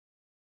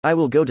I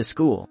will go to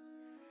school.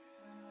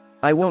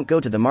 I won't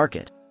go to the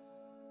market.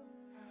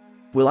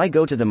 Will I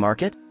go to the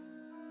market?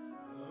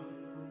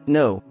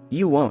 No,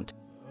 you won't.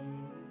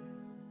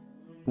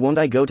 Won't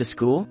I go to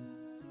school?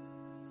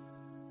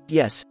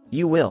 Yes,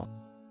 you will.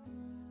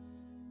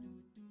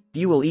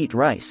 You will eat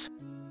rice.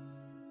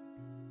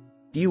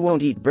 You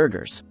won't eat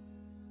burgers.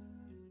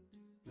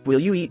 Will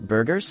you eat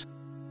burgers?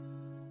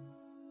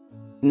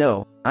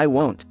 No, I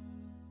won't.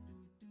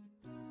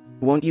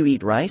 Won't you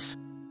eat rice?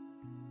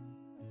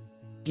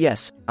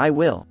 Yes, I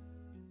will.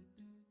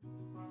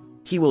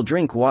 He will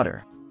drink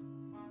water.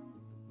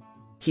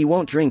 He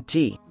won't drink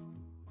tea.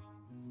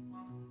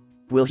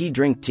 Will he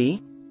drink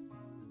tea?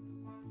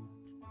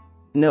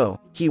 No,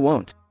 he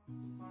won't.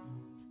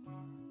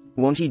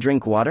 Won't he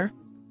drink water?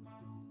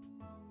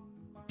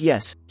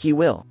 Yes, he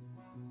will.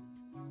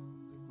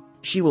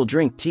 She will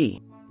drink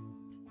tea.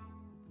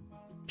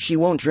 She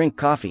won't drink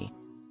coffee.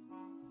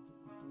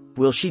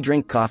 Will she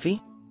drink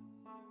coffee?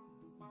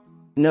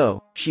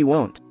 No, she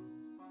won't.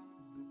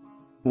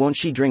 Won't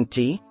she drink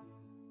tea?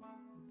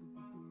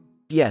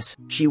 Yes,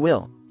 she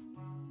will.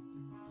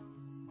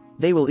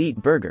 They will eat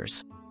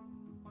burgers.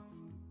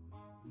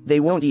 They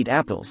won't eat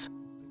apples.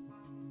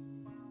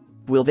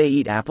 Will they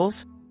eat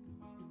apples?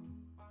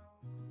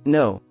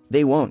 No,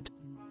 they won't.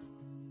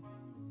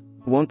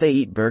 Won't they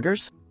eat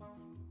burgers?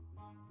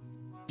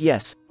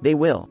 Yes, they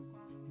will.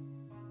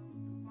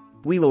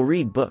 We will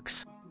read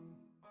books.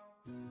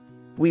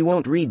 We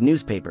won't read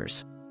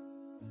newspapers.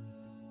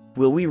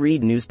 Will we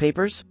read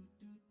newspapers?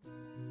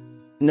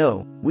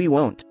 No, we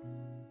won't.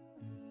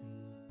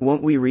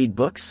 Won't we read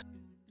books?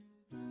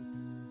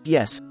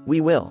 Yes, we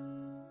will.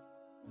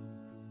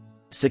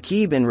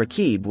 Saqib and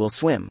Raqib will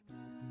swim.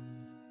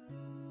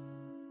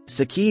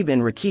 Saqib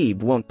and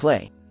Raqib won't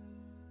play.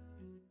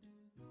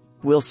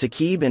 Will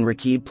Saqib and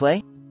Raqib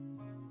play?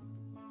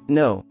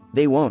 No,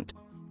 they won't.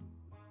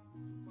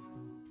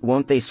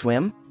 Won't they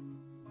swim?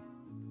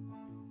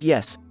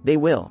 Yes, they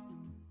will.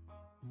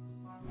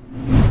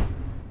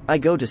 I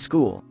go to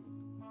school.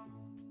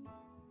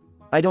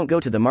 I don't go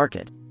to the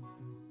market.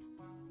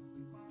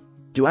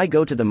 Do I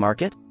go to the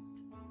market?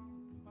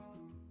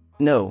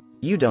 No,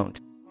 you don't.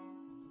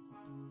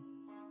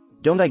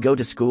 Don't I go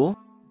to school?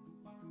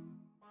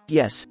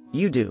 Yes,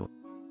 you do.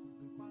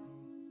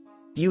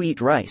 You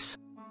eat rice.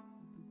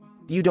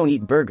 You don't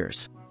eat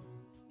burgers.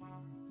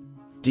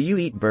 Do you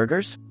eat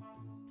burgers?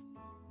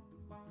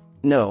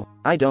 No,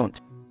 I don't.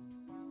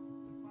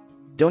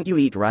 Don't you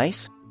eat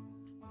rice?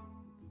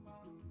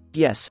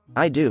 Yes,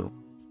 I do.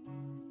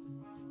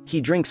 He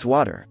drinks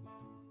water.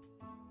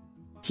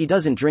 He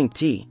doesn't drink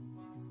tea.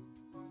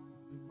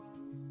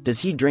 Does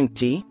he drink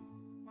tea?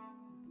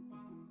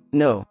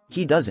 No,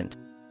 he doesn't.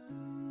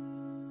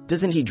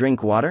 Doesn't he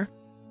drink water?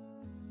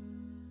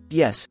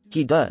 Yes,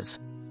 he does.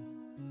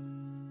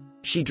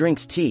 She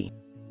drinks tea.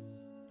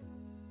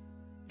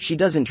 She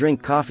doesn't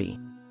drink coffee.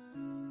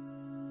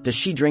 Does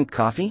she drink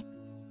coffee?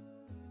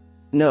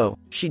 No,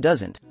 she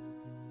doesn't.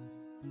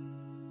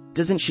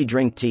 Doesn't she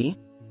drink tea?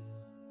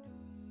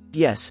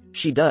 Yes,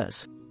 she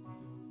does.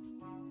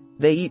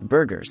 They eat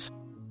burgers.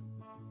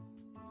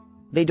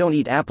 They don't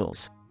eat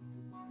apples.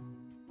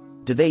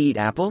 Do they eat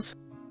apples?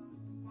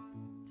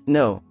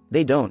 No,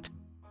 they don't.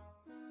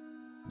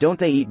 Don't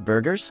they eat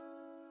burgers?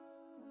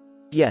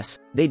 Yes,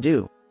 they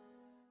do.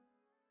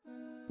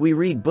 We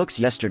read books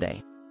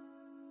yesterday.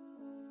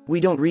 We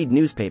don't read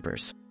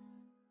newspapers.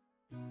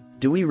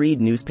 Do we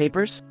read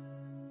newspapers?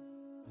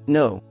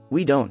 No,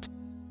 we don't.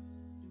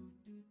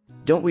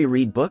 Don't we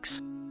read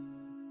books?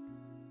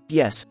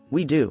 Yes,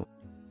 we do.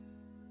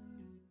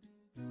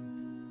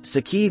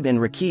 Saqib and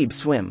Raqib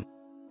swim.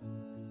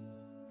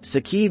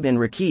 Saqib and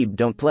Raqib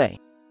don't play.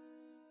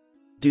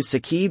 Do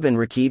Saqib and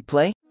Raqib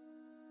play?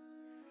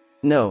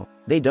 No,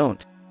 they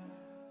don't.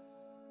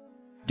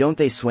 Don't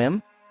they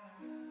swim?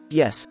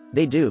 Yes,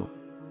 they do.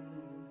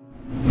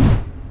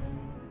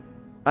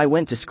 I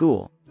went to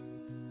school.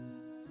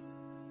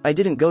 I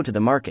didn't go to the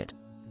market.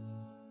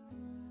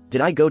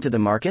 Did I go to the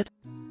market?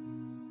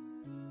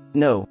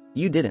 No,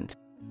 you didn't.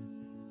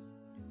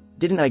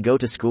 Didn't I go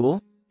to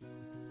school?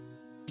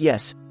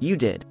 Yes, you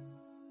did.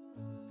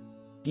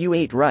 You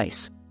ate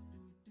rice.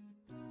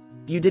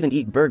 You didn't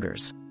eat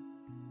burgers.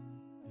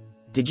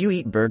 Did you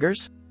eat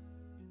burgers?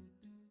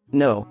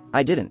 No,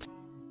 I didn't.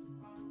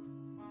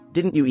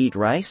 Didn't you eat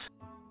rice?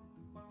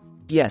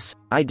 Yes,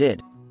 I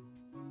did.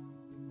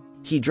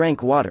 He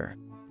drank water.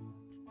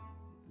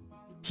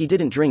 He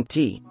didn't drink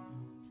tea.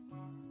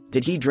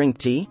 Did he drink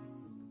tea?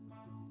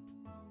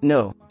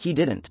 No, he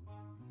didn't.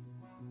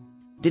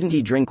 Didn't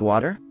he drink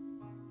water?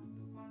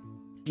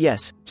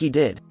 Yes, he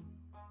did.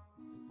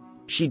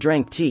 She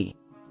drank tea.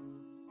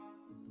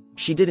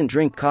 She didn't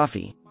drink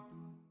coffee.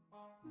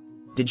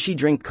 Did she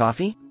drink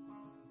coffee?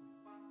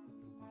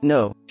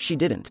 No, she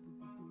didn't.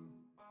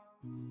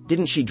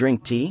 Didn't she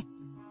drink tea?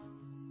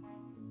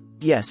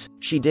 Yes,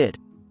 she did.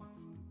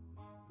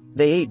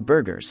 They ate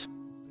burgers.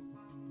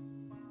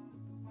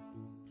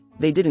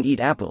 They didn't eat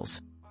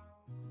apples.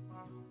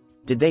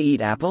 Did they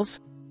eat apples?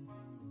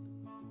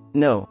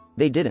 No,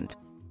 they didn't.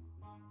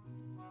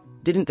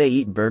 Didn't they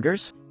eat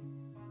burgers?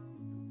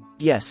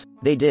 Yes,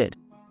 they did.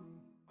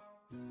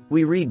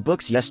 We read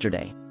books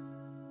yesterday.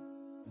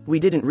 We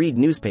didn't read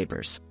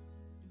newspapers.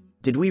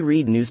 Did we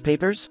read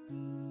newspapers?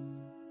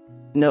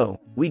 No,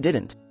 we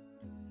didn't.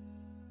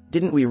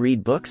 Didn't we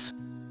read books?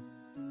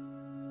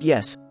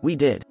 Yes, we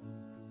did.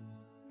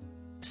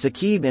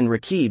 Saqib and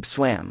Raqib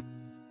swam.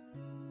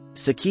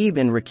 Saqib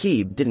and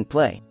Raqib didn't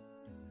play.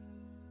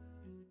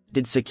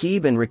 Did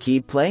Saqib and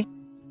Raqib play?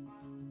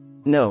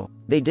 No,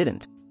 they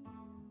didn't.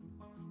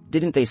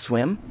 Didn't they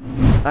swim?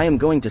 I am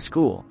going to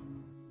school.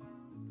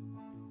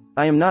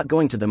 I am not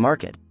going to the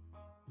market.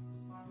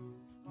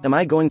 Am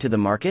I going to the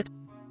market?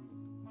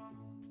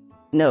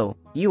 No,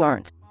 you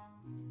aren't.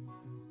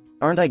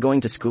 Aren't I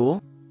going to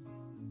school?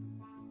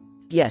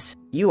 Yes,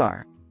 you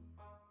are.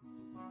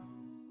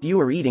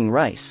 You are eating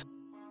rice.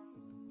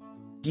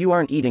 You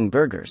aren't eating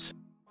burgers.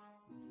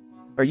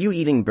 Are you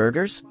eating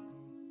burgers?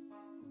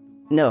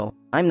 No,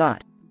 I'm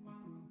not.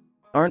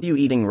 Aren't you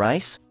eating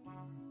rice?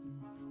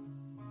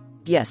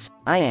 Yes,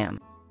 I am.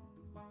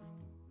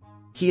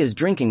 He is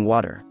drinking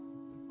water.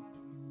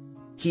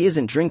 He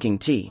isn't drinking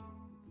tea.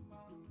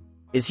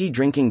 Is he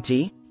drinking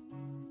tea?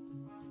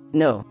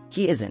 No,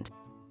 he isn't.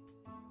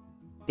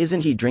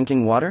 Isn't he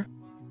drinking water?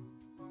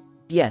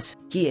 Yes,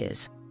 he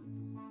is.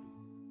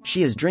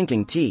 She is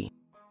drinking tea.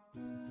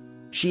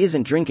 She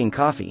isn't drinking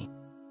coffee.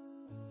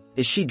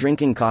 Is she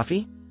drinking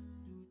coffee?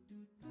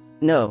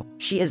 No,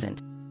 she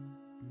isn't.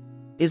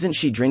 Isn't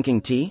she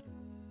drinking tea?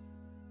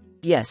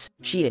 Yes,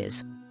 she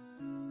is.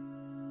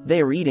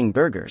 They are eating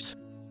burgers.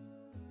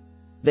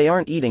 They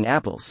aren't eating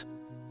apples.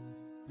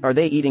 Are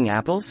they eating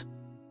apples?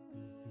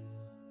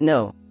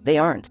 No, they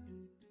aren't.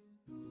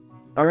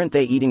 Aren't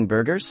they eating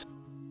burgers?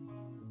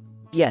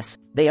 Yes,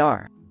 they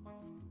are.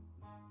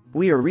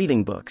 We are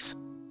reading books.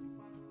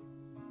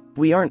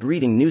 We aren't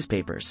reading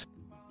newspapers.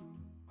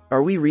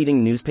 Are we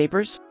reading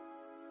newspapers?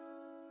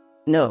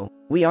 No,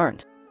 we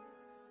aren't.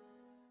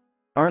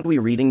 Aren't we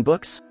reading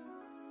books?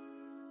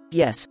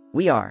 Yes,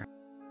 we are.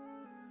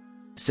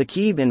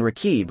 Saqib and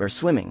Raqib are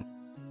swimming.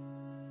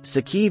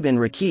 Saqib and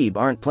Raqib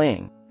aren't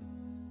playing.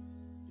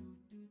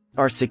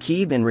 Are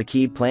Saqib and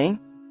Raqib playing?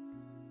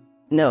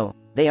 No,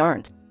 they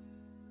aren't.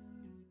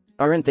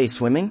 Aren't they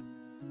swimming?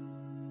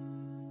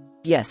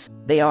 Yes,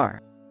 they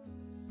are.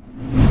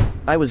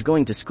 I was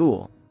going to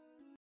school.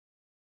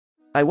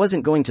 I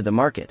wasn't going to the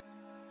market.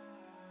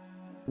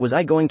 Was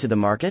I going to the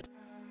market?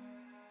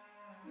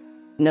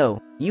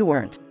 No, you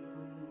weren't.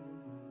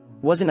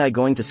 Wasn't I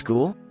going to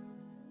school?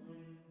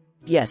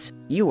 Yes,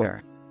 you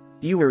were.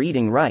 You were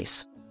eating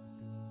rice.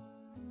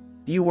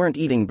 You weren't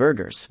eating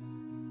burgers.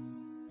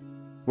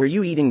 Were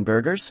you eating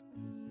burgers?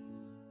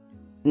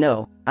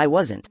 No, I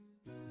wasn't.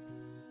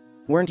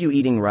 Weren't you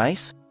eating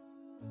rice?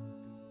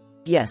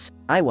 Yes,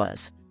 I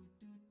was.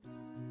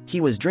 He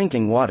was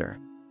drinking water.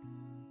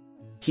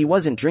 He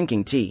wasn't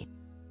drinking tea.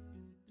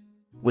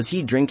 Was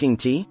he drinking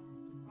tea?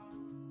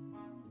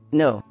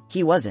 No,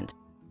 he wasn't.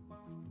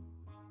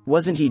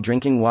 Wasn't he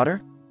drinking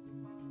water?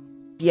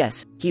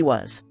 Yes, he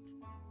was.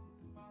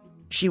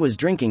 She was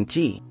drinking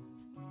tea.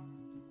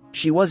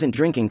 She wasn't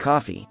drinking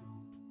coffee.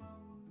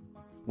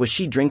 Was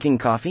she drinking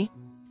coffee?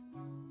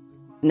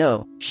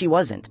 No, she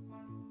wasn't.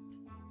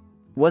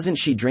 Wasn't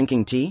she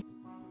drinking tea?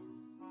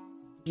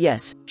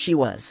 Yes, she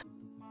was.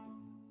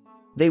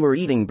 They were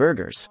eating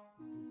burgers.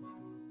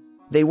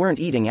 They weren't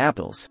eating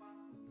apples.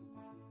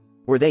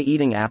 Were they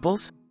eating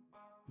apples?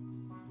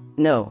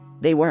 No,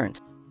 they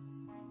weren't.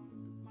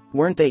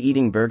 Weren't they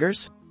eating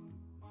burgers?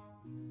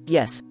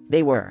 Yes,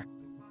 they were.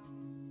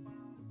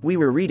 We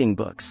were reading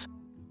books.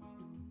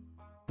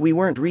 We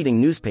weren't reading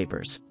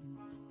newspapers.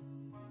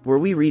 Were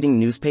we reading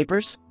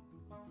newspapers?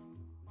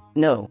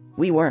 No,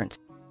 we weren't.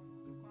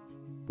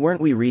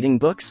 Weren't we reading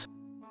books?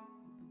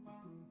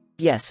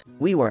 Yes,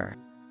 we were.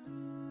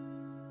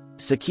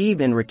 Saqib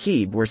and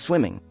Raqib were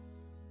swimming.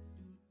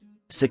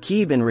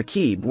 Saqib and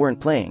Raqib weren't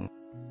playing.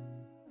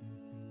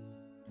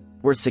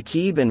 Were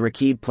Saqib and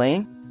Raqib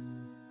playing?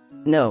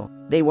 No,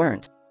 they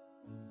weren't.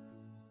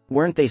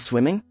 Weren't they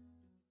swimming?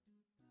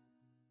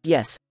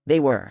 Yes, they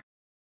were.